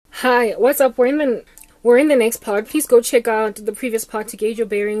Hi, what's up? We're in the next part. Please go check out the previous part to gauge your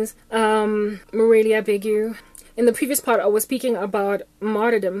bearings. Really, I beg you. In the previous part, I was speaking about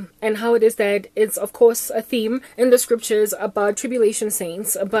martyrdom and how it is that it's, of course, a theme in the scriptures about tribulation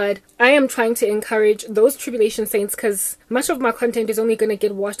saints. But I am trying to encourage those tribulation saints, because much of my content is only going to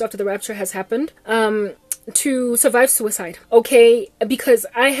get washed after the rapture has happened. To survive suicide, okay? Because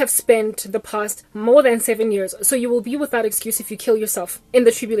I have spent the past more than 7 years, so you will be without excuse if you kill yourself in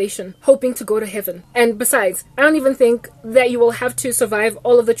the tribulation, hoping to go to heaven. And besides, I don't even think that you will have to survive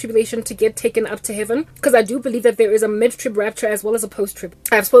all of the tribulation to get taken up to heaven, because I do believe that there is a mid-trib rapture as well as a post-trib.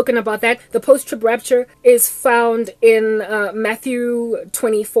 I've spoken about that. The post-trib rapture is found in Matthew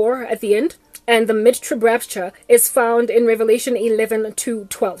 24 at the end, and the mid-trib rapture is found in Revelation 11 to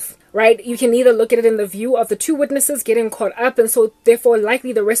 12. Right? You can either look at it in the view of the two witnesses getting caught up, and so therefore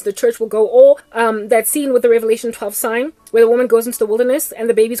likely the rest of the church will go, or that scene with the Revelation 12 sign where the woman goes into the wilderness and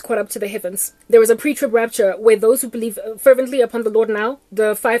the baby's caught up to the heavens. There is a pre-trib rapture where those who believe fervently upon the Lord now,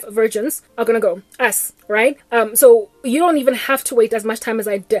 the 5 virgins, are gonna go. Us, right? So you don't even have to wait as much time as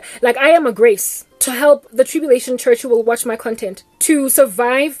I did. Like, I am a grace to help the tribulation church who will watch my content to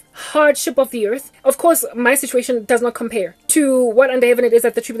survive hardship of the earth. Of course, my situation does not compare to what under heaven it is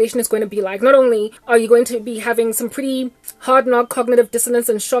that the tribulation is going to be like. Not only are you going to be having some pretty hard knock cognitive dissonance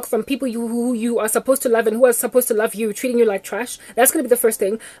and shock from people who you are supposed to love and who are supposed to love you, treating you like trash. That's going to be the first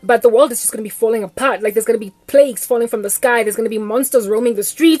thing. But the world is just going to be falling apart. Like, there's going to be plagues falling from the sky. There's going to be monsters roaming the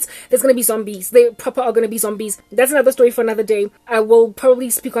streets. There's going to be zombies. They proper are going to be zombies. That's another story for another day. I will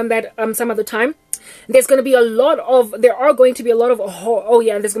probably speak on that some other time. There are going to be a lot of, there's going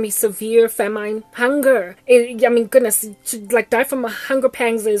to be severe famine, hunger. I mean, goodness, to like die from hunger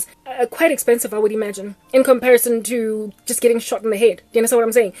pangs is quite expensive, I would imagine, in comparison to just getting shot in the head. Do you understand what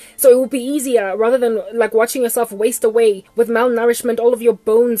I'm saying? So it would be easier, rather than like watching yourself waste away with malnourishment, all of your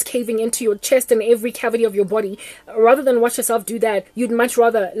bones caving into your chest and every cavity of your body. Rather than watch yourself do that, you'd much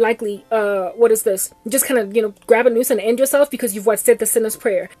rather likely, just kind of, grab a noose and end yourself because you've said the sinner's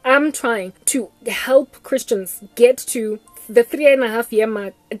prayer. I'm trying to help Christians get to the 3.5 year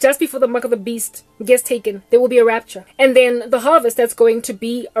mark. Just before the mark of the beast gets taken, there will be a rapture. And then the harvest that's going to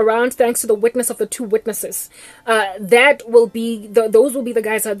be around, thanks to the witness of the 2 witnesses. Those will be the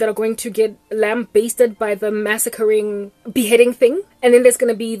guys that are going to get lambasted by the massacring, beheading thing. And then there's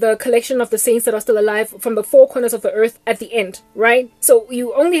going to be the collection of the saints that are still alive from the 4 corners of the earth at the end, right? So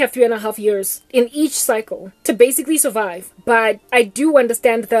you only have 3.5 years in each cycle to basically survive. But I do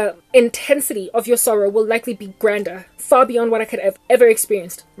understand the intensity of your sorrow will likely be grander, far beyond what I could have ever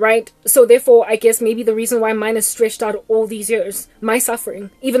experienced, right? So therefore, I guess maybe the reason why mine is stretched out all these years, my suffering,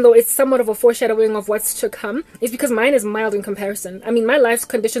 even though it's somewhat of a foreshadowing of what's to come, is because mine is mild in comparison. I mean, my life's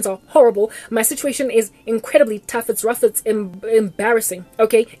conditions are horrible. My situation is incredibly tough. It's rough. It's embarrassing,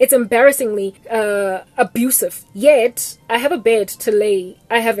 okay? It's embarrassingly abusive. Yet, I have a bed to lay.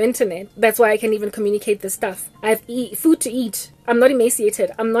 I have internet. That's why I can even communicate this stuff. I have food to eat. I'm not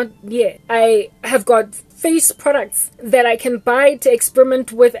emaciated. I have got face products that I can buy to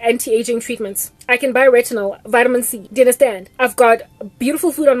experiment with anti-aging treatments. I can buy retinol, vitamin C. Do you understand? I've got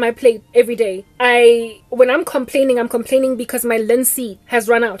beautiful food on my plate every day. When I'm complaining because my linseed has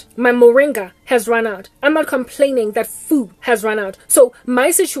run out. My moringa has run out. I'm not complaining that food has run out. So my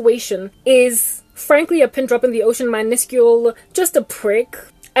situation is frankly a pin drop in the ocean, minuscule, just a prick,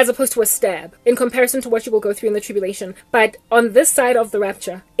 as opposed to a stab, in comparison to what you will go through in the tribulation. But on this side of the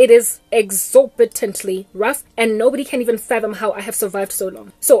rapture, it is exorbitantly rough, and nobody can even fathom how I have survived so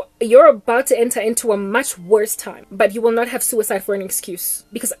long. So you're about to enter into a much worse time, but you will not have suicide for an excuse,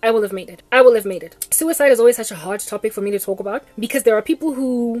 because I will have made it. I will have made it. Suicide is always such a hard topic for me to talk about, because there are people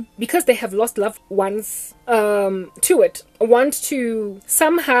who, because they have lost loved ones to it, want to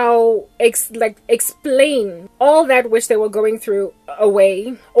somehow explain all that which they were going through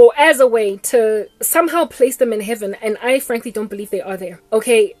away, or as a way to somehow place them in heaven, and I frankly don't believe they are there.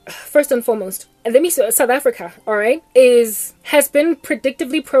 Okay, first and foremost, and let me say, South Africa, alright, has been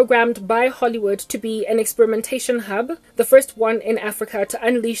predictively programmed by Hollywood to be an experimentation hub, the first one in Africa to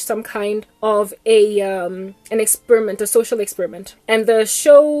unleash some kind of an experiment, a social experiment. And the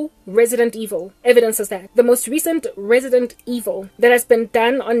show Resident Evil evidences that. The most recent Resident Evil that has been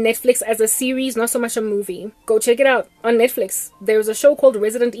done on Netflix as a series, not so much a movie. Go check it out on Netflix. There's a show called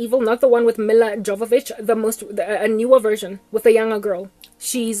Resident Evil, not the one with Mila Jovovich, a newer version with a younger girl.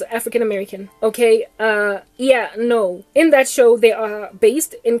 she's African American. Okay, yeah, no. In that show, they are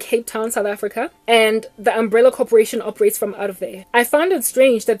based in Cape Town, South Africa, and the Umbrella Corporation operates from out of there. I found it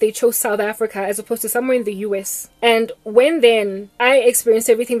strange that they chose South Africa as opposed to somewhere in the US. And when then I experienced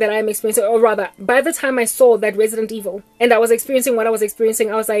everything that I'm experiencing, or rather, by the time I saw that Resident Evil and I was experiencing what I was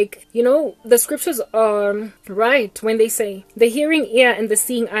experiencing, I was like, you know, the scriptures are right when they say the hearing ear and the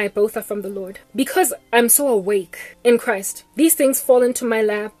seeing eye both are from the Lord. Because I'm so awake in Christ, these things fall into my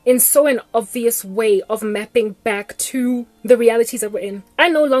lap in so an obvious way of mapping back to the realities that we're in. I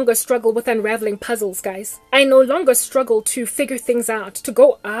no longer struggle with unraveling puzzles, guys. I no longer struggle to figure things out, to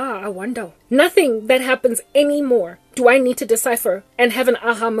go, I wonder. Nothing that happens anymore do I need to decipher and have an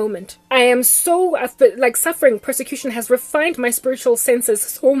aha moment. I am so, like, suffering, persecution has refined my spiritual senses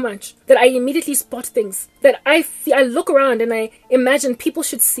so much that I immediately spot things that I look around and I imagine people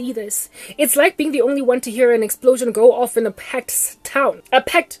should see this. It's like being the only one to hear an explosion go off in a packed town, a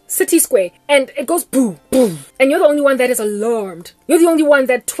packed city square, and it goes boom, boom, and you're the only one that is alarmed. You're the only one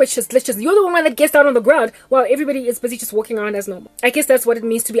that twitches, glitches. You're the one that gets down on the ground while everybody is busy just walking around as normal. I guess that's what it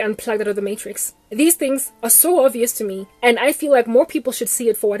means to be unplugged out of the matrix. These things are so obvious to me, and I feel like more people should see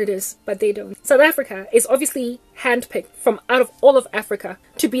it for what it is, but they don't. South Africa is obviously handpicked from out of all of Africa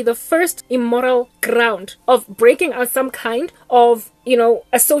to be the first immoral ground of breaking out some kind of, you know,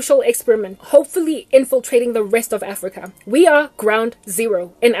 a social experiment, hopefully infiltrating the rest of Africa. We are ground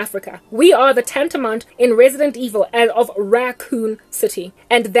zero in Africa. We are the tantamount in Resident Evil and of Raccoon City.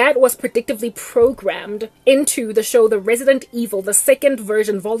 And that was predictively programmed into the show The Resident Evil, the second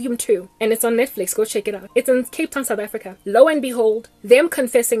version, volume 2. And it's on Netflix. Go check it out. It's in Cape Town, South Africa. Lo and behold, them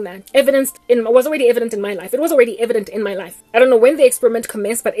confessing that was already evident in my life. It was already evident in my life. I don't know when the experiment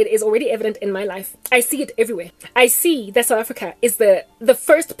commenced, but it is already evident in my life. I see it everywhere. I see that South Africa is the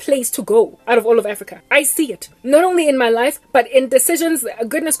first place to go out of all of Africa. I see it. Not only in my life, but in decisions,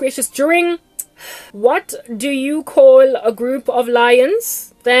 goodness gracious, during, what do you call a group of lions?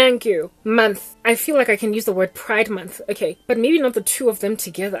 Thank you. Month. I feel like I can use the word Pride Month. Okay, but maybe not the two of them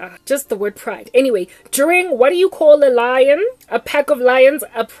together. Just the word Pride. Anyway, during, what do you call a lion? A pack of lions?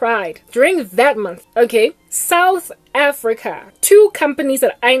 A pride. During that month, okay, South Africa, two companies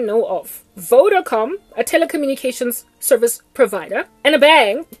that I know of, Vodacom, a telecommunications service provider, and a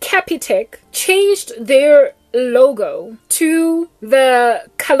bank, Capitec, changed their logo to the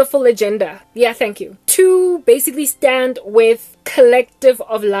colorful agenda. Yeah, thank you. To basically stand with Collective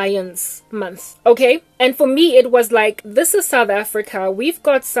of Lions Month. Okay? And for me, it was like, this is South Africa. We've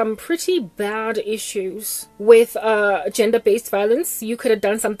got some pretty bad issues with gender-based violence. You could have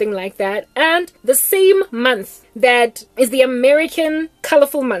done something like that. And the same month that is the American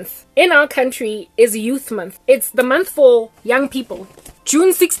Colorful Month in our country is Youth Month. It's the month for young people.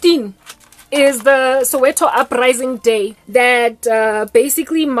 June 16 is the Soweto Uprising Day that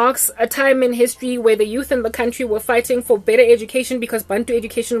basically marks a time in history where the youth in the country were fighting for better education because Bantu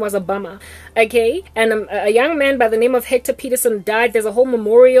education was a bummer. Okay? And a young man by the name of Hector Peterson died. There's a whole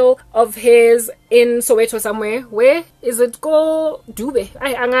memorial of his in Soweto somewhere. Where is it? Go Dube.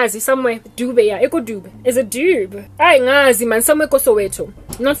 Ay, angazi somewhere. Dube, yeah. Eko Dube. Is it Dube? Ay, angazi man. Somewhere ko Soweto.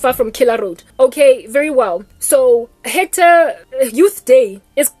 Not far from Killer Road. Okay, very well. So Hector Youth Day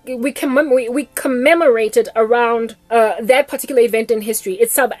is we commemorated around that particular event in history.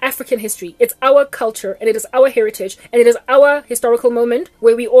 It's South African history. It's our culture and it is our heritage and it is our historical moment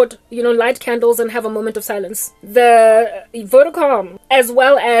where we ought, you know, light candles and have a moment of silence. The Vodacom as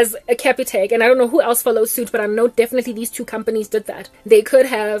well as a Capitec, and I don't know who else followed suit, but I know definitely these two companies did that. They could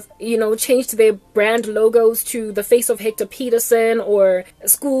have, you know, changed their brand logos to the face of Hector Peterson or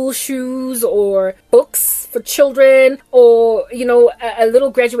school shoes or books for children or, you know, a little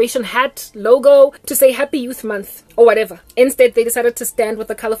graduation hat logo to say Happy Youth Month or whatever. Instead, they decided to stand with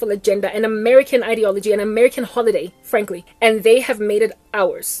a colorful agenda, an American ideology, an American holiday, frankly, and they have made it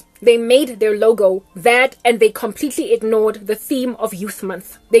ours. They made their logo that, and they completely ignored the theme of Youth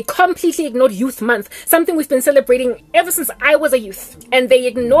Month. They completely ignored Youth Month, something we've been celebrating ever since I was a youth. And they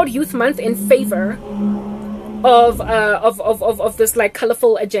ignored Youth Month in favor of this like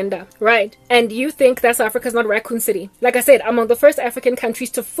colorful agenda, right? And you think that South Africa's not Raccoon City. Like I said, among the first African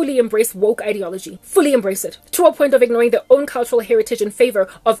countries to fully embrace woke ideology, fully embrace it, to a point of ignoring their own cultural heritage in favor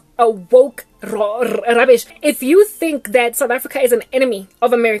of a woke rubbish. If you think that South Africa is an enemy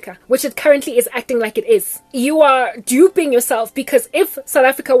of America, which it currently is acting like it is, you are duping yourself, because if South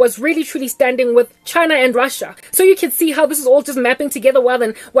Africa was really truly standing with China and Russia, so you can see how this is all just mapping together well,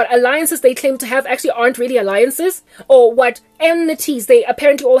 and what alliances they claim to have actually aren't really alliances, or what enmities they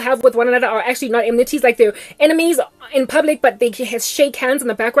apparently all have with one another are actually not enmities, like they're enemies in public, but they shake hands in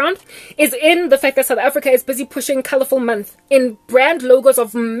the background, is in the fact that South Africa is busy pushing Colorful Month in brand logos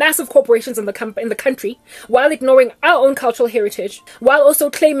of massive corporations in the country, while ignoring our own cultural heritage, while also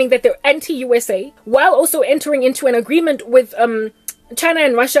claiming that they're anti-USA, while also entering into an agreement with China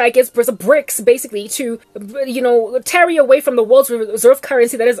and Russia, I guess, BRICS, basically, to, tarry away from the world's reserve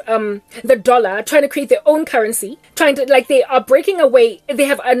currency, that is, the dollar, trying to create their own currency, they are breaking away. They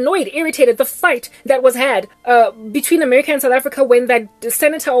have irritated the fight that was had between America and South Africa when that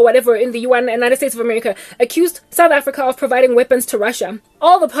senator or whatever in the United States of America accused South Africa of providing weapons to Russia.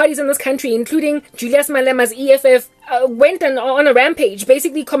 All the parties in this country, including Julius Malema's EFF, went on a rampage,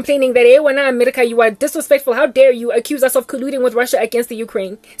 basically complaining that, hey, America, you are disrespectful. How dare you accuse us of colluding with Russia against the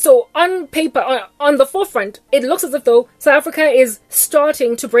Ukraine? So on paper, on the forefront, it looks as if though South Africa is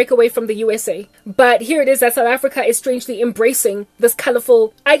starting to break away from the USA. But here it is that South Africa is strangely embracing this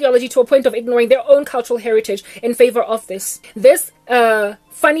colorful ideology to a point of ignoring their own cultural heritage in favor of this. This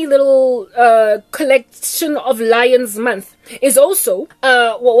funny little collection of Lions Month is also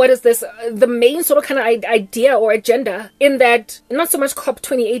what is this, the main sort of kind of idea or agenda, in that not so much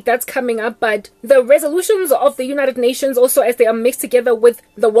COP28 that's coming up, but the resolutions of the United Nations also, as they are mixed together with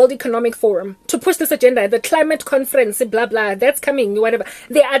the World Economic Forum to push this agenda, the climate conference, blah blah, that's coming, whatever.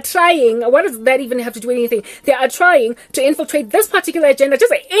 They are trying, what does that even have to do with anything? They are trying to infiltrate this particular agenda,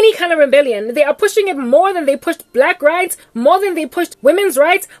 just like any kind of rebellion. They are pushing it more than they pushed black rights, more than they pushed women's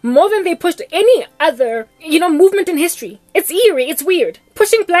rights, more than they pushed any other, movement in history. It's eerie, it's weird.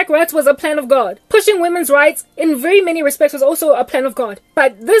 Pushing black rights was a plan of God. Pushing women's rights, in very many respects, was also a plan of God.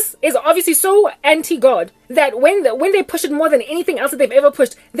 But this is obviously so anti-God that when they push it more than anything else that they've ever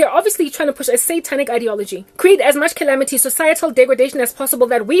pushed, they're obviously trying to push a satanic ideology. Create as much calamity, societal degradation as possible,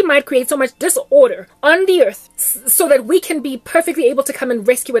 that we might create so much disorder on the earth so that we can be perfectly able to come and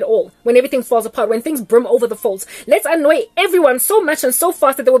rescue it all when everything falls apart, when things brim over the folds. Let's annoy everyone so much and so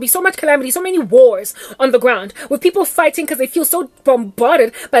fast that there will be so much calamity, so many wars on the ground, with people fighting because they feel so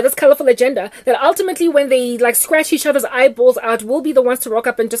bombarded by this colorful agenda that ultimately when they scratch each other's eyeballs out, we'll be the ones to rock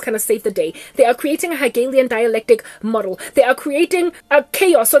up and just kind of save the day. They are creating a Hegelian dialectic model. They are creating a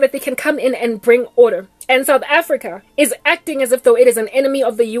chaos so that they can come in and bring order. And South Africa is acting as if though it is an enemy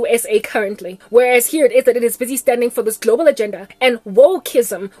of the USA currently. Whereas here it is that it is busy standing for this global agenda. And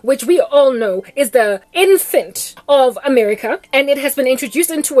wokeism, which we all know is the infant of America. And it has been introduced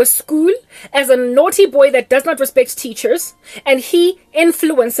into a school as a naughty boy that does not respect teachers. And he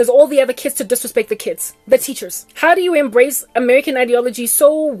influences all the other kids to disrespect the teachers. How do you embrace American ideology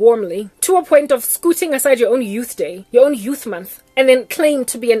so warmly to a point of scooting aside your own youth day, your own youth month, and then claim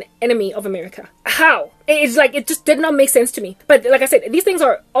to be an enemy of America? How? It's it just did not make sense to me. But like I said, these things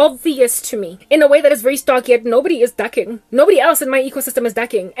are obvious to me in a way that is very stark, yet nobody is ducking. Nobody else in my ecosystem is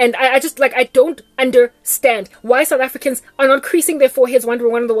ducking. And I just I don't understand why South Africans are not creasing their foreheads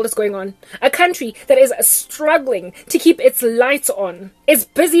wondering what in the world is going on. A country that is struggling to keep its lights on is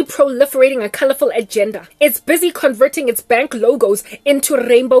busy proliferating a colorful agenda. It's busy converting its bank logos into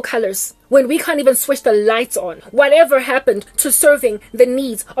rainbow colors when we can't even switch the lights on. Whatever happened to serving the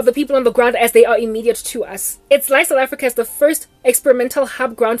needs of the people on the ground as they are immediate to us? It's like South Africa is the first experimental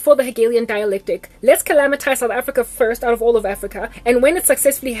hub ground for the Hegelian dialectic. Let's calamitize South Africa first out of all of Africa, and when it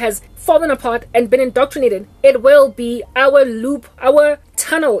successfully has fallen apart and been indoctrinated, it will be our loop, our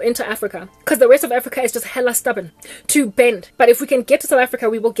tunnel into Africa, because the rest of Africa is just hella stubborn to bend. But if we can get to South Africa,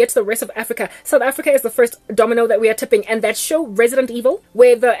 we will get to the rest of Africa. South Africa is the first domino that we are tipping, and that show Resident Evil,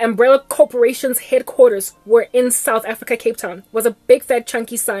 where the umbrella corporation's headquarters were in South Africa, Cape Town, was a big fat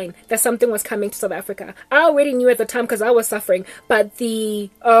chunky sign that something was coming to South Africa. I already knew at the time because I was suffering, but the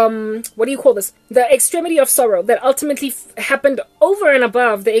what do you call this, the extremity of sorrow that ultimately happened over and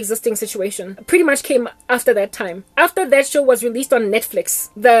above the existing situation pretty much came after that time. After that show was released on Netflix,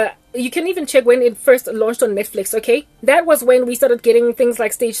 you can even check when it first launched on Netflix, okay? That was when we started getting things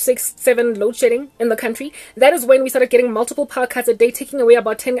like stage 6, 7 load shedding in the country. That is when we started getting multiple power cuts a day, taking away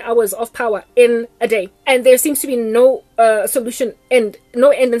about 10 hours of power in a day. And there seems to be no solution and no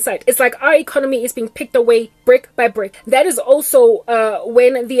end in sight. It's like our economy is being picked away brick by brick. That is also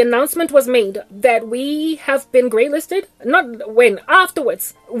when the announcement was made that we have been graylisted. Not when,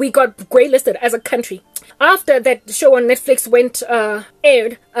 afterwards we got graylisted as a country. After that show on Netflix went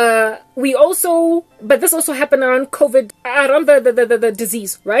aired, we also, but this also happened around COVID, around the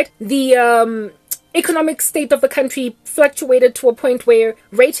disease, right? The economic state of the country fluctuated to a point where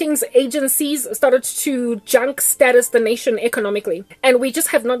ratings agencies started to junk status the nation economically, and we just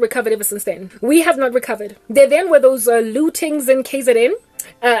have not recovered ever since then. We have not recovered. There then were those lootings in KZN.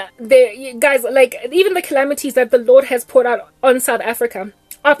 guys, like, even the calamities that the Lord has poured out on South Africa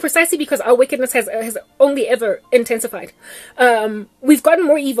are precisely because our wickedness has only ever intensified. We've gotten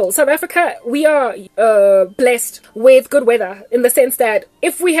more evil. South Africa, we are blessed with good weather, in the sense that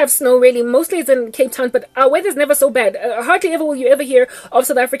if we have snow, really, mostly it's in Cape Town, but our weather's never so bad. Hardly ever will you ever hear of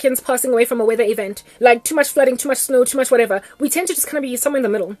South Africans passing away from a weather event. Like, too much flooding, too much snow, too much whatever. We tend to just kind of be somewhere in the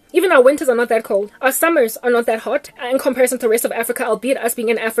middle. Even our winters are not that cold. Our summers are not that hot in comparison to the rest of Africa, albeit us being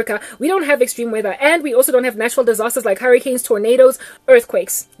in Africa. We don't have extreme weather, and we also don't have natural disasters like hurricanes, tornadoes,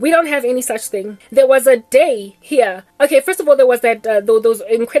 earthquakes. We don't have any such thing. There was a day here. Okay, first of all, there was that those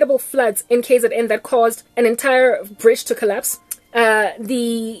incredible floods in KZN that caused an entire bridge to collapse.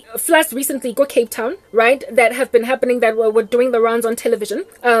 The floods recently go Cape Town, right, that have been happening, that were doing the rounds on television.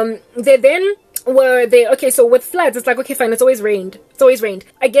 They then were they okay, so with floods, it's like, okay, fine, it's always rained. It's always rained.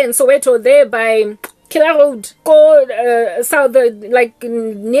 Again, Soweto, there by Killer Road, go south, like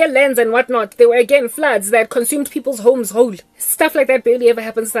near lands and whatnot, there were again floods that consumed people's homes whole. Stuff like that barely ever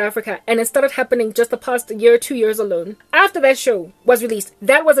happens in South Africa, and it started happening just the past year, 2 years alone. After that show was released,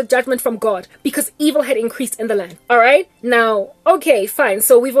 that was a judgment from God, because evil had increased in the land. Alright? Now, okay, fine,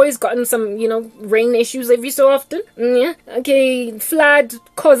 so we've always gotten some, rain issues every so often. Yeah. Okay, flood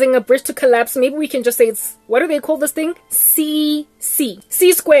causing a bridge to collapse. Maybe we can just say it's, what do they call this thing? C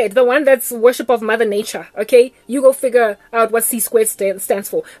squared, the one that's worship of Mother Nature. Okay, you go figure out what C squared stands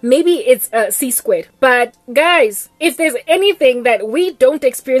for. Maybe it's C squared. But guys, if there's anything that we don't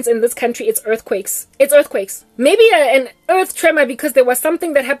experience in this country, it's earthquakes. It's earthquakes. Maybe an earth tremor because there was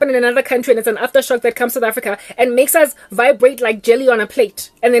something that happened in another country and it's an aftershock that comes to South Africa and makes us vibrate like jelly on a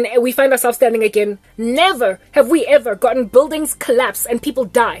plate, and then we find ourselves standing again. Never have we ever gotten buildings collapse and people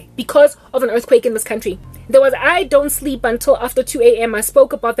die because of an earthquake in this country. There was, I don't sleep until after 2 a.m. I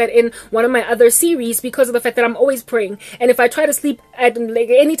spoke about that in one of my other series because of the fact that I'm always praying. And if I try to sleep at like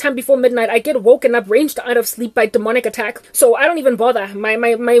any time before midnight, I get woken up, ranged out of sleep by demonic attack. So I don't even bother.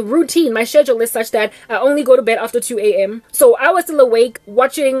 My routine, my schedule is such that I only go to bed after 2 a.m. So I was still awake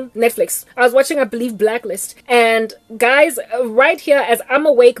watching Netflix. I was watching, I believe, Blacklist. And guys, right here as I'm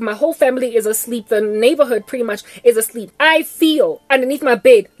awake, my whole family is asleep. The neighborhood pretty much is asleep. I feel underneath my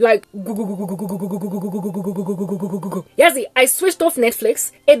bed like Yazi, I switched off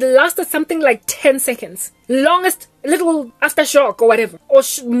Netflix. It lasted something like 10 seconds. Longest little aftershock or whatever, or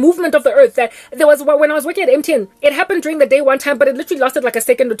movement of the earth that there was when I was working at MTN. It happened during the day one time, but it literally lasted like a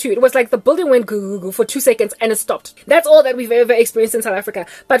second or two. It was like the building went for 2 seconds and it stopped. That's all that we've ever experienced in South Africa.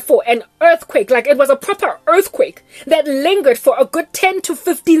 But for an earthquake, like it was a proper earthquake that lingered for a good 10 to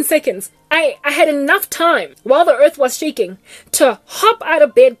 15 seconds. I had enough time while the earth was shaking to hop out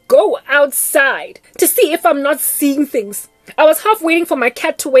of bed, go outside to see if I'm not seeing things. I was half waiting for my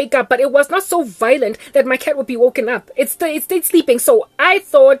cat to wake up, but it was not so violent that my cat would be woken up. It stayed sleeping, so I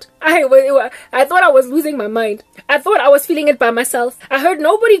thought I was losing my mind. I thought I was feeling it by myself. I heard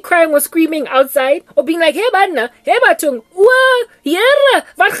nobody crying or screaming outside or being like, "Hey badna, hey batung, wa, yera,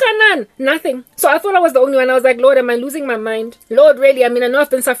 wat gaan." Nothing. So I thought I was the only one. I was like, Lord, am I losing my mind? Lord, really? I mean, I know I've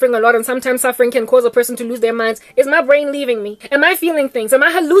been suffering a lot, and sometimes suffering can cause a person to lose their minds. Is my brain leaving me? Am I feeling things? Am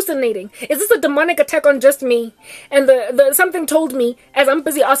I hallucinating? Is this a demonic attack on just me? And something told me, as I'm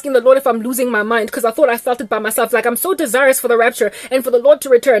busy asking the Lord if I'm losing my mind, because I thought I felt it by myself, like I'm so desirous for the rapture and for the Lord to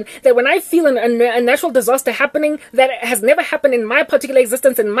return, that when I feel a natural disaster happening that has never happened in my particular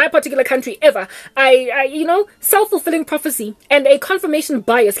existence, in my particular country ever, I self-fulfilling prophecy and a confirmation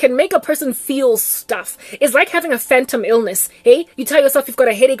bias can make a person feel stuff. It's like having a phantom illness. Hey, you tell yourself you've got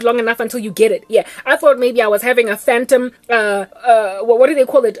a headache long enough until you get it. Yeah, I thought maybe I was having a phantom, what do they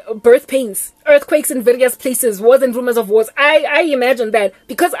call it? Birth pains. Earthquakes in various places, wars and rumors of wars. I imagine that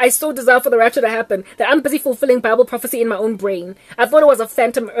because I so desire for the rapture to happen, that I'm busy fulfilling Bible prophecy in my own brain. I thought it was a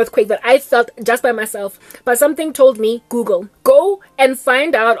phantom earthquake that I felt just by myself. But something told me, Google. Go and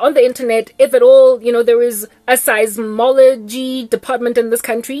find out on the internet if at all, there is a seismology department in this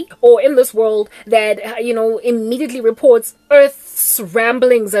country or in this world that, immediately reports Earth's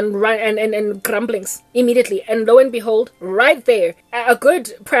ramblings and grumblings immediately. And lo and behold, right there, a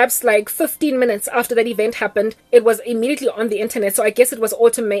good perhaps like 15 minutes after that event happened, it was immediately on the internet. So I guess it was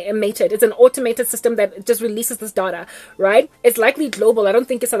automated. It's an automated system that just releases this data, right? It's likely global. I don't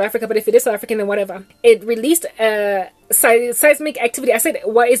think it's South Africa, but if it is South African, then whatever. It released seismic activity. I said,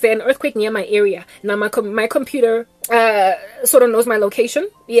 is there an earthquake near my area? Now my computer sort of knows my location.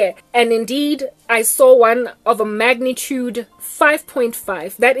 Yeah, and indeed, I saw one of a magnitude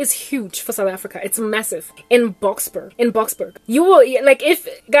 5.5. That is huge for South Africa. It's massive. In Boksburg. In Boksburg. You will, like, if,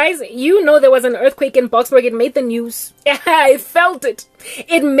 guys, you know there was an earthquake in Boksburg. It made the news. I felt it.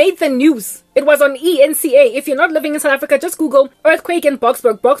 It made the news. It was on ENCA. If you're not living in South Africa, just Google earthquake in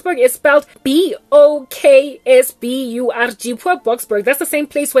Boksburg. Boksburg is spelled Boksburg. Poor Boksburg. That's the same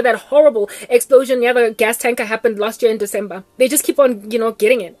place where that horrible explosion near the gas tanker happened last year in December. They just keep on,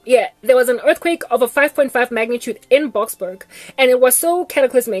 getting it. Yeah, there was an earthquake of a 5.5 magnitude in Boksburg, and it was so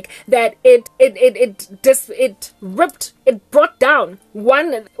cataclysmic that it brought down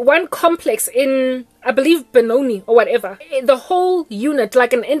one complex in, I believe, Benoni or whatever. The whole unit,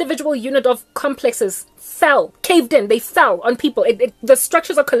 like an individual unit of complexes, caved in. They fell on people. The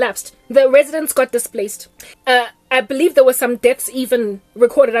structures are collapsed. The residents got displaced. I believe there were some deaths even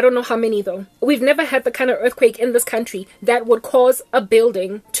recorded. I don't know how many though. We've never had the kind of earthquake in this country that would cause a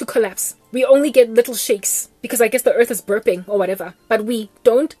building to collapse. We only get little shakes because I guess the earth is burping or whatever. But we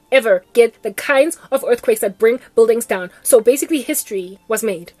don't ever get the kinds of earthquakes that bring buildings down. So basically history was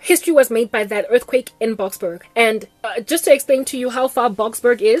made. History was made by that earthquake in Boksburg. And just to explain to you how far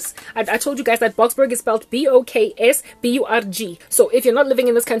Boksburg is, I told you guys that Boksburg is spelled Boksburg. So if you're not living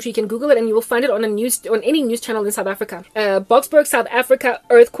in this country, you can Google it and you will find it on any news channel in South Africa. Boksburg, South Africa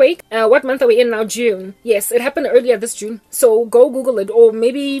earthquake. What month are we in now? June. Yes, it happened earlier this June. So go Google it. Or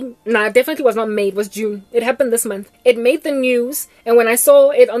maybe, definitely was not May, it was June. It happened this month. It made the news, and when I saw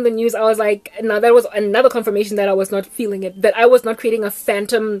it on the news, I was like, no, that was another confirmation that I was not feeling it, that I was not creating a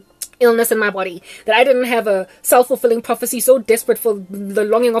phantom illness in my body, that I didn't have a self-fulfilling prophecy so desperate for the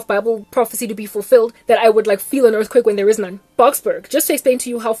longing of Bible prophecy to be fulfilled that I would feel an earthquake when there is none. Boksburg, just to explain to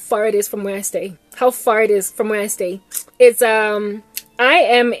you how far it is from where I stay. It's I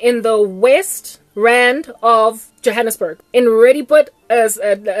am in the West Rand of Johannesburg, in Rediput,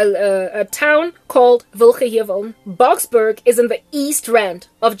 a town called Wilgehevel. Boksburg is in the East Rand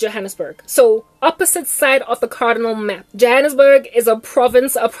of Johannesburg, so opposite side of the cardinal map. Johannesburg is a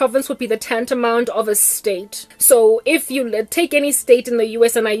province. A province would be the tantamount of a state. So if you take any state in the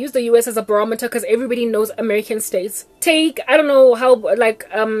US, and I use the US as a barometer because everybody knows American states. Take, I don't know how,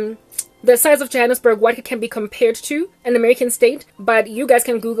 the size of Johannesburg, what it can be compared to an American state, but you guys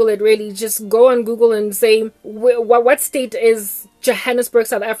can Google it. Really, just go on Google and say what state is Johannesburg,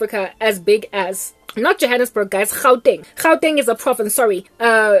 South Africa, as big as. Not Johannesburg, guys. Gauteng. Gauteng is a province, sorry.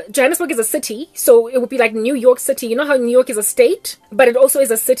 Johannesburg is a city, so it would be like New York City. You know how New York is a state, but it also is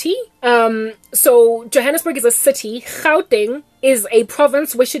a city? So Johannesburg is a city. Gauteng is a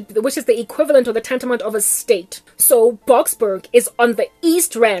province, which is the equivalent or the tantamount of a state. So Boksburg is on the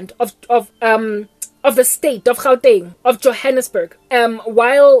east rand of the state of Gauteng, of Johannesburg,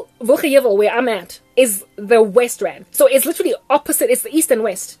 while Wilgehevel, where I'm at, is the west rand. So it's literally opposite. It's the east and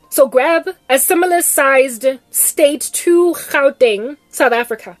west. So grab a similar sized state to Gauteng, South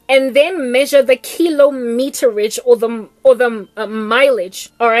Africa, and then measure the kilometerage or the mileage,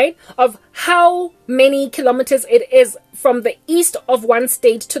 all right, of how many kilometers it is from the east of one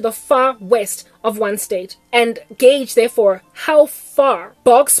state to the far west of one state, and gauge therefore how far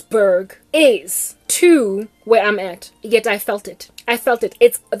Boksburg is to where I'm at. Yet I felt it.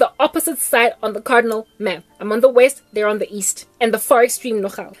 It's the opposite side on the cardinal map. I'm on the west, they're on the east, and the far extreme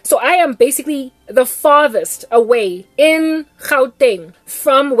nogal. So I am basically the farthest away in Gauteng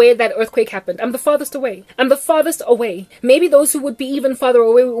from where that earthquake happened. I'm the farthest away. Maybe those who would be even farther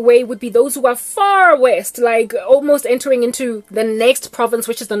away would be those who are far west, like almost entering into the next province,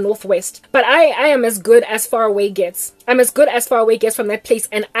 which is the northwest. But I am as good as far away gets. I'm as good as far away gets from that place,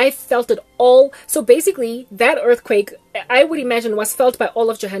 and I felt it all. So basically, that earthquake, I would imagine, was felt by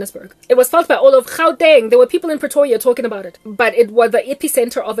all of Johannesburg. It was felt by all of Gauteng. There were people in Pretoria talking about it, but it was the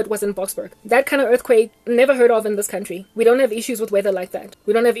epicenter of it was in Boksburg. That kind of earthquake, never heard of in this country. We don't have issues with weather like that.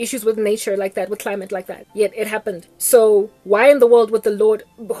 We don't have issues with nature like that, with climate like that. Yet it happened. So why in the world would the Lord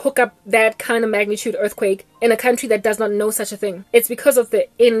hook up that kind of magnitude earthquake in a country that does not know such a thing? It's because of the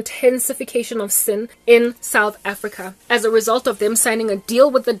intensification of sin in South Africa as a result of them signing a deal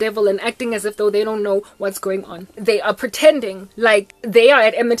with the devil and acting as if though they don't know what's going on. They are pretending like they are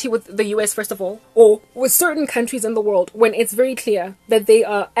at enmity with the US, first of all, or with certain countries in the world, when it's very clear that they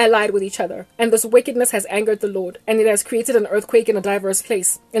are allied with each other. And this wickedness has angered the Lord, and it has created an earthquake in a diverse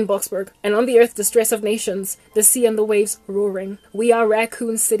place in Boksburg. And on the earth, distress of nations, the sea and the waves roaring. We are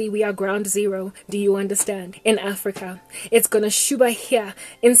Raccoon City, we are ground zero. Do you understand? bad in Africa, it's gonna shuba here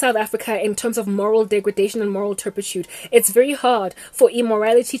in South Africa in terms of moral degradation and moral turpitude. It's very hard for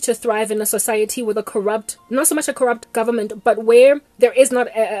immorality to thrive in a society with a corrupt, not so much a corrupt government, but where there is not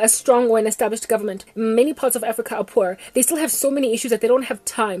a strong or an established government. Many parts of Africa are poor. They still have so many issues that they don't have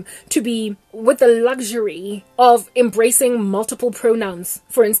time to be with the luxury of embracing multiple pronouns,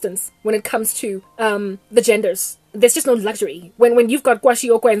 for instance, when it comes to the genders. There's just no luxury. When you've got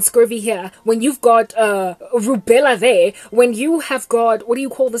kwashiorkor and scurvy here, when you've got rubella there, when you have got, what do you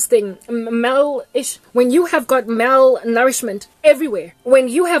call this thing? When you have got malnourishment everywhere, when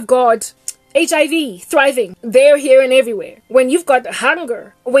you have got HIV thriving there, here, and everywhere, when you've got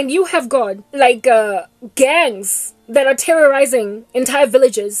hunger, when you have got like gangs that are terrorizing entire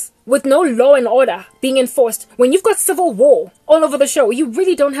villages with no law and order being enforced, when you've got civil war all over the show, you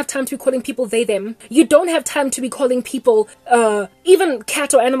really don't have time to be calling people they, them. You don't have time to be calling people even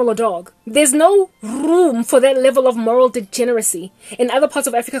cat or animal or dog. There's no room for that level of moral degeneracy in other parts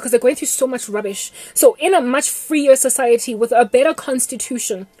of Africa because they're going through so much rubbish. So in a much freer society with a better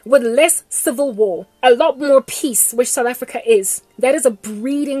constitution, with less civil war, a lot more peace, which South Africa is, that is a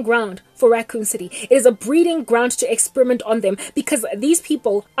breeding ground for Raccoon City. It is a breeding ground to experiment on them because these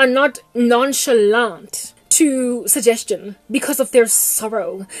people are not nonchalant to suggestion because of their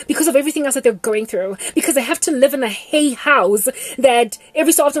sorrow, because of everything else that they're going through, because they have to live in a hay house that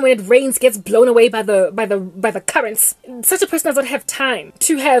every so often when it rains gets blown away by the currents. Such a person does not have time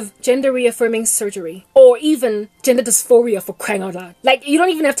to have gender reaffirming surgery or even gender dysphoria, for crying out loud. Like, you don't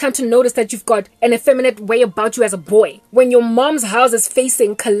even have time to notice that you've got an effeminate way about you as a boy when your mom's house is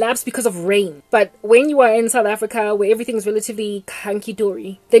facing collapse because of rain. But when you are in South Africa where everything is relatively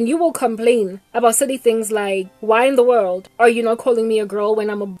hunky-dory, then you will complain about silly things like, why in the world are you not calling me a girl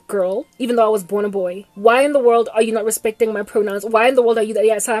when I'm a girl, even though I was born a boy? Why in the world are you not respecting my pronouns? Why in the world are you that?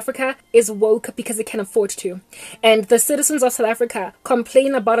 Yeah, South Africa is woke because it can afford to. And the citizens of South Africa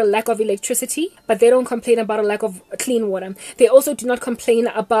complain about a lack of electricity, but they don't complain about a lack of clean water. They also do not complain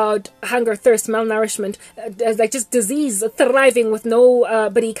about hunger, thirst, malnourishment, like just disease thriving with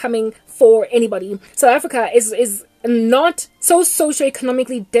nobody coming for anybody. South Africa is not so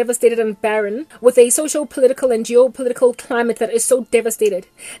socioeconomically devastated and barren, with a socio-political and geopolitical climate that is so devastated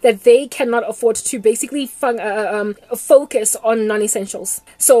that they cannot afford to basically focus on non-essentials.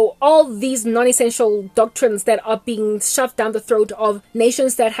 So all these non-essential doctrines that are being shoved down the throat of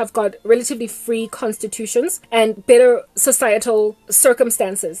nations that have got relatively free constitutions and better societal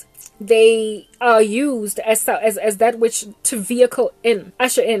circumstances, they are used as that which to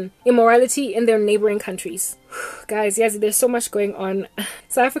usher in immorality in their neighboring countries. Guys, yes, there's so much going on.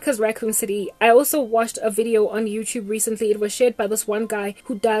 South Africa's Raccoon City. I also watched a video on YouTube recently. It was shared by this one guy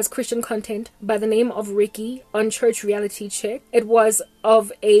who does Christian content by the name of Ricky on Church Reality Check. It was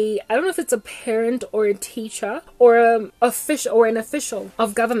of I don't know if it's a parent or a teacher or an official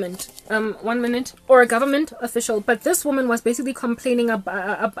of government. 1 minute. Or a government official. But this woman was basically complaining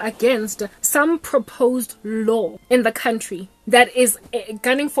against some proposed law in the country that is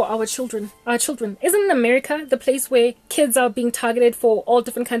gunning for our children. Our children. Isn't America the place where kids are being targeted for all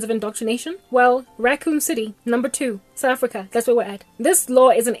different kinds of indoctrination? Well, Raccoon City, number 2, South Africa, that's where we're at. This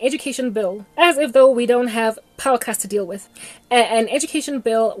law is an education bill, as if though we don't have power cuts to deal with. An education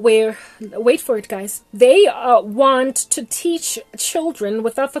bill where, wait for it guys, they want to teach children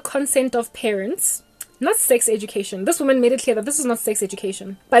without the consent of parents. Not sex education. This woman made it clear that this is not sex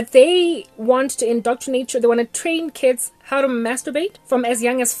education. But they want to indoctrinate, they want to train kids how to masturbate from as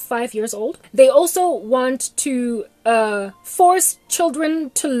young as 5 years old. They also want to force children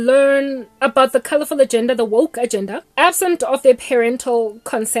to learn about the colorful agenda, the woke agenda, absent of their parental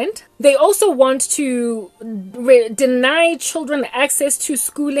consent. They also want to deny children access to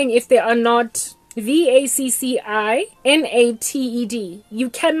schooling if they are not VACCINATED. You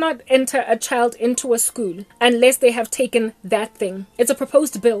cannot enter a child into a school unless they have taken that thing. It's a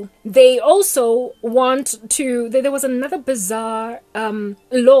proposed bill. They also want to, there was another bizarre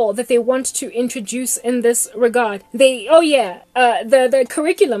law that they want to introduce in this regard. The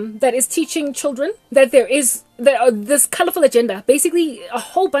curriculum that is teaching children that there is this colorful agenda, basically a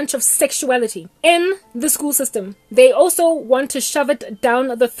whole bunch of sexuality in the school system. They also want to shove it down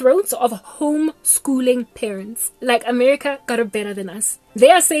the throats of homeschooling parents. Like, America got it better than us. They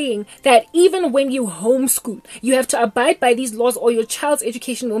are saying that even when you homeschool, you have to abide by these laws or your child's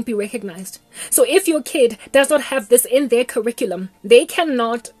education won't be recognized. So if your kid does not have this in their curriculum, they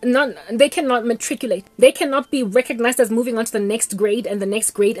cannot matriculate. They cannot be recognized as moving on to the next grade and the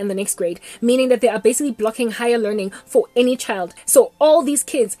next grade and the next grade, meaning that they are basically blocking higher learning for any child. So all these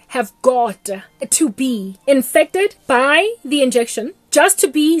kids have got to be infected by the injection, just to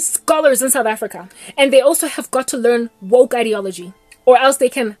be scholars in South Africa. And they also have got to learn woke ideology, or else they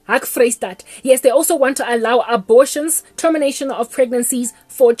can hack phrase that. Yes, they also want to allow abortions, termination of pregnancies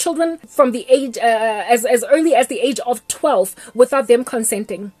for children from the age as early as the age of 12 without them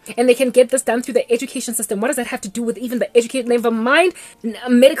consenting. And they can get this done through the education system. What does that have to do with even the education? Never mind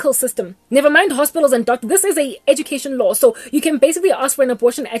medical system. Never mind hospitals and doctors. This is a education law. So you can basically ask for an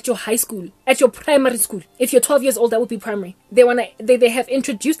abortion at your high school, at your primary school. If you're 12 years old, that would be primary. They have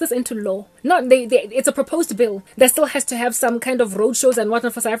introduced this into law. It's a proposed bill that still has to have some kind of roadshows and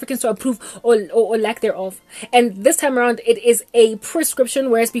whatnot for South Africans to approve or lack thereof. And this time around, it is a prescription,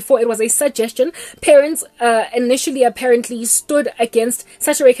 whereas before it was a suggestion. Parents initially apparently stood against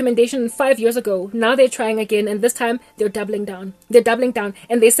such a recommendation 5 years ago. Now they're trying again, and this time they're doubling down.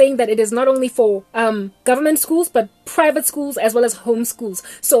 And they're saying that it is not only for government schools, but private schools as well as home schools.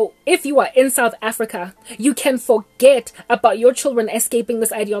 So if you are in South Africa, you can forget about your children escaping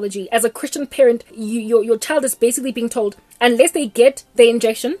this ideology. As a Christian parent, your child is basically being told, unless they get the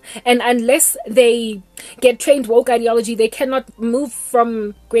injection and unless they get trained woke ideology, they cannot move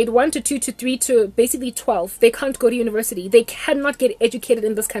from grade 1 to 2 to 3 to basically 12. They can't go to university. They cannot get educated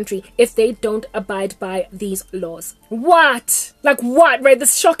in this country if they don't abide by these laws. What? Like what? Right?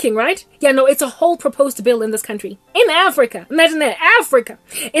 This is shocking, right? Yeah, no, it's a whole proposed bill in this country. In Africa. Imagine that. Africa.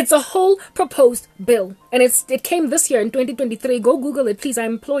 It's a whole proposed bill. And it came this year in 2023. Go Google it, please. I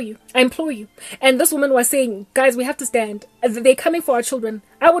implore you. And this woman was saying, guys, we have to stand. They're coming for our children.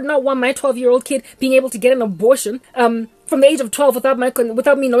 I would not want my 12-year-old kid being able to get an abortion from the age of 12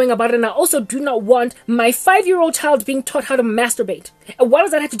 without me knowing about it. And I also do not want my 5-year-old child being taught how to masturbate. What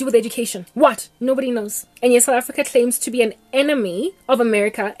does that have to do with education? What? Nobody knows. And yet South Africa claims to be an enemy of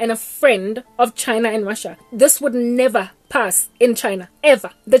America and a friend of China and Russia. This would never pass in China,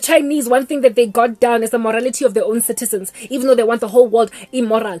 ever. The Chinese, one thing that they got down is the morality of their own citizens, even though they want the whole world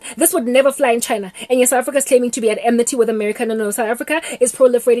immoral. This would never fly in China. And yes, South Africa is claiming to be at enmity with America. No, South Africa is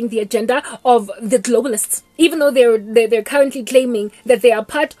proliferating the agenda of the globalists, even though they're currently claiming that they are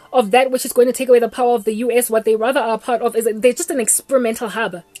part of that which is going to take away the power of the US. What they rather are part of is they're just an experimental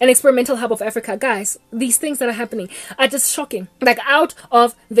hub of Africa. Guys, these things that are happening are just shocking, like out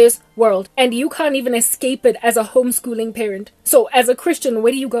of this world, and you can't even escape it as a homeschooling parent. So as a Christian,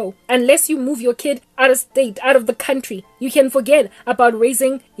 where do you go? Unless you move your kid out of state, out of the country, you can forget about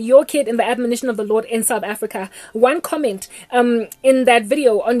raising your kid in the admonition of the Lord in South Africa. One comment in that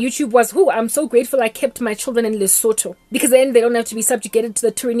video on YouTube was, I'm so grateful I kept my children in Lesotho, because then they don't have to be subjugated to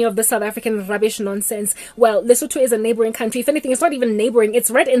the tyranny of the South African rubbish nonsense. Well, Lesotho is a neighboring country. If anything, it's not even neighboring,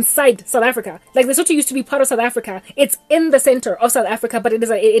 it's right inside South Africa. Like, Lesotho used to be part of South Africa. It's in the center of South Africa, but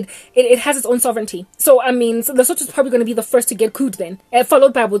it has its own sovereignty. So so Lesotho is probably going to be the first to get coup then,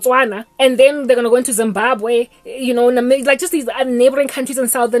 followed by Botswana, and then they're going to go into Zimbabwe, like just these neighboring countries in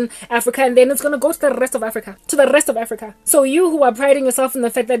Southern Africa, and then it's going to go to the rest of Africa. So you who are priding yourself in the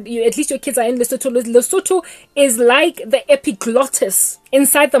fact that at least your kids are in Lesotho is like the epiglottis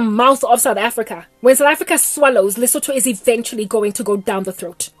inside the mouth of South Africa. When South Africa swallows, Lesotho is eventually going to go down the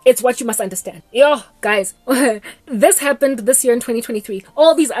throat. It's what you must understand. Yo, guys, this happened this year in 2023.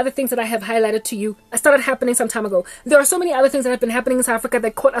 All these other things that I have highlighted to you started happening some time ago. There are so many other things that have been happening in South Africa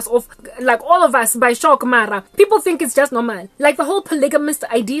that caught us off, like all of us, by shock, Mara. People think it's just normal. Like the whole polygamist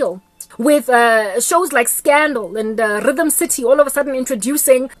ideal, with shows like Scandal and Rhythm City all of a sudden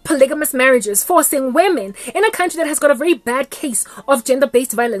introducing polygamous marriages, forcing women in a country that has got a very bad case of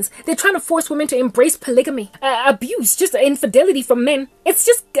gender-based violence. They're trying to force women to embrace polygamy, abuse, just infidelity from men. It's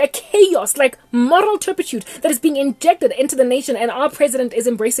just a chaos, like moral turpitude that is being injected into the nation, and our president is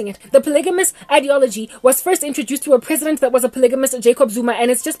embracing it. The polygamous ideology was first introduced through a president that was a polygamist, Jacob Zuma, and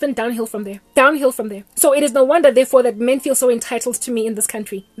it's just been downhill from there. So it is no wonder, therefore, that men feel so entitled to me in this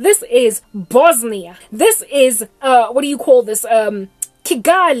country. This is Bosnia. This is what do you call this?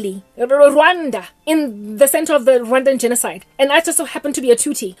 Kigali, Rwanda, in the center of the Rwandan genocide. And I just so happen to be a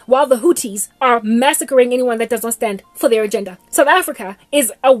Tutsi, while the Houthis are massacring anyone that does not stand for their agenda. South Africa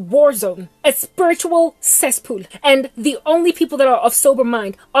is a war zone, a spiritual cesspool, and the only people that are of sober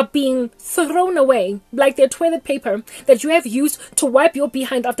mind are being thrown away like their toilet paper that you have used to wipe your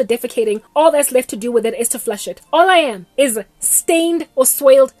behind after defecating. All that's left to do with it is to flush it. All I am is stained or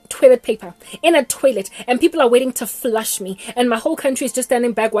soiled toilet paper in a toilet, and people are waiting to flush me, and my whole country is just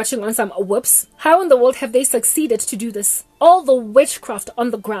standing back watching on some whoops. How in the world have they succeeded to do this? All the witchcraft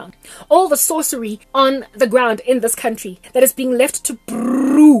on the ground, all the sorcery on the ground in this country that is being left to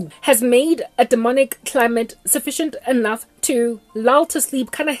brew has made a demonic climate sufficient enough to lull to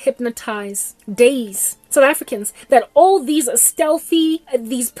sleep, kind of hypnotize, daze South Africans, that all these stealthy,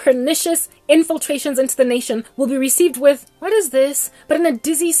 these pernicious infiltrations into the nation will be received with, what is this? But in a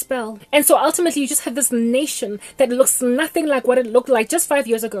dizzy spell. And so ultimately you just have this nation that looks nothing like what it looked like just 5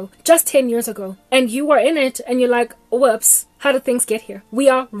 years ago, just 10 years ago. And you are in it and you're like, whoops, how did things get here? We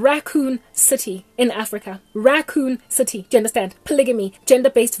are Raccoon City in Africa. Raccoon City. Do you understand? Polygamy,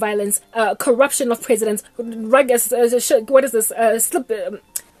 gender-based violence, corruption of presidents, what is this?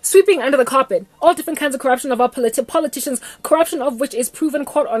 Sweeping under the carpet, all different kinds of corruption of our politicians, corruption of which is proven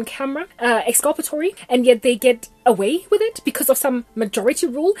caught on camera, exculpatory, and yet they get away with it because of some majority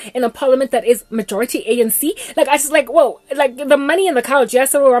rule in a parliament that is majority ANC. Like, I just like, whoa, like the money in the couch,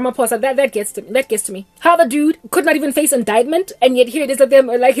 yes, Ramaphosa, that gets to me. That gets to me. How the dude could not even face indictment, and yet here it is that they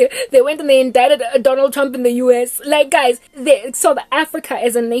went and they indicted Donald Trump in the US. Like, guys, South Africa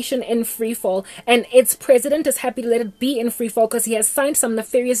is a nation in free fall, and its president is happy to let it be in free fall because he has signed some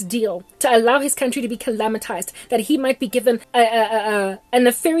nefarious deal to allow his country to be calamitized, that he might be given a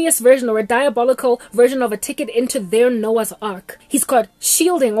nefarious version or a diabolical version of a ticket into their Noah's Ark. He's got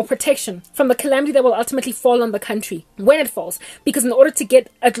shielding or protection from the calamity that will ultimately fall on the country when it falls, because in order to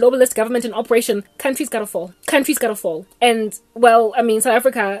get a globalist government in operation, countries gotta fall. Countries gotta fall. And, well, I mean, South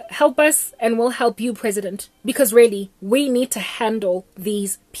Africa, help us and we'll help you, President, because really, we need to handle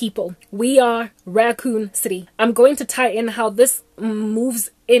these people. We are Raccoon City. I'm going to tie in how this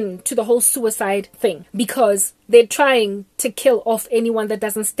moves into the whole suicide thing, because they're trying to kill off anyone that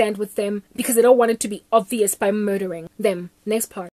doesn't stand with them because they don't want it to be obvious by murdering them. Next part.